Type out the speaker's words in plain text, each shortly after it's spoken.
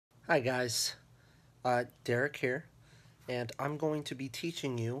Hi guys, Derek here, and I'm going to be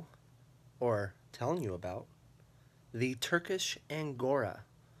teaching you, or telling you about, the Turkish Angora,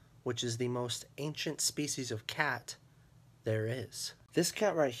 which is the most ancient species of cat there is. This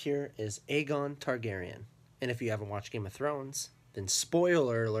cat right here is Aegon Targaryeon, and if you haven't watched Game of Thrones, then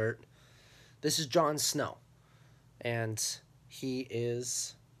spoiler alert, this is Jon Snow, and he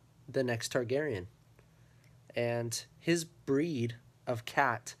is the next Targaryen, and his breed of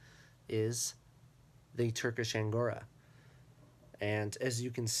cat is the Turkish Angora. And as you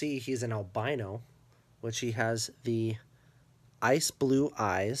can see, he's an albino, which he has the ice blue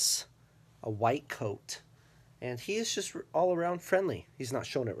eyes, a white coat, and he is just all around friendly. He's not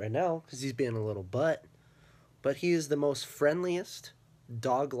showing it right now because he's being a little butt, but he is the most friendliest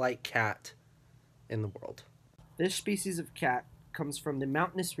dog-like cat in the world. This species of cat comes from the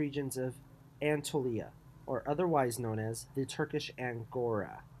mountainous regions of Anatolia, or otherwise known as the Turkish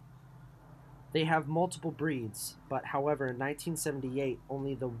Angora. They have multiple breeds, but however, in 1978,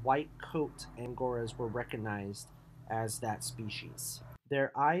 only the white coat Angoras were recognized as that species.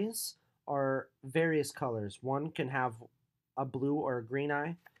 Their eyes are various colors. One can have a blue or a green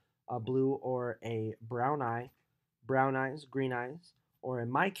eye, a blue or a brown eye, brown eyes, green eyes, or in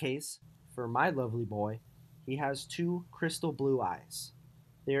my case, for my lovely boy, he has two crystal blue eyes.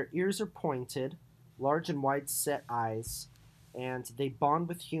 Their ears are pointed, large and wide set eyes, and they bond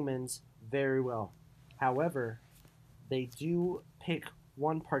with humans very well. However, they do pick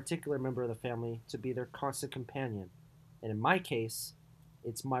one particular member of the family to be their constant companion, and in my case,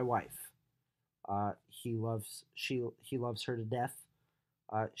 it's my wife. He loves her to death.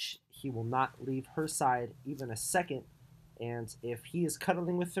 He will not leave her side even a second, and if he is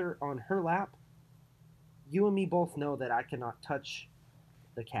cuddling with her on her lap, you and me both know that I cannot touch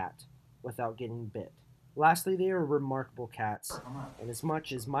the cat without getting bit. Lastly, they are remarkable cats, and as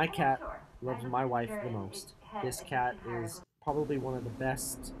much as my cat loves my wife the most, this cat is probably one of the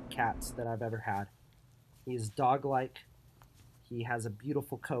best cats that I've ever had. He is dog-like, he has a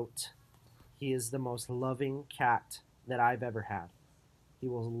beautiful coat, he is the most loving cat that I've ever had. He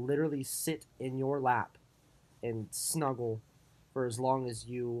will literally sit in your lap and snuggle for as long as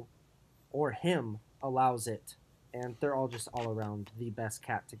you or him allows it, and they're all just all around the best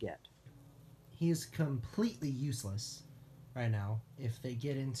cat to get. He is completely useless right now if they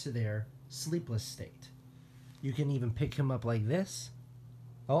get into their sleepless state. You can even pick him up like this.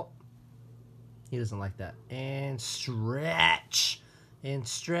 Oh, he doesn't like that. And stretch. And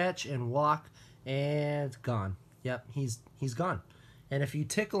stretch and walk and gone. Yep, he's gone. And if you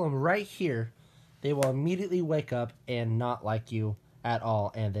tickle him right here, they will immediately wake up and not like you at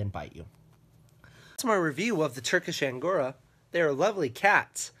all and then bite you. That's my review of the Turkish Angora. They are lovely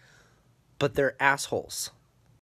cats, but they're assholes.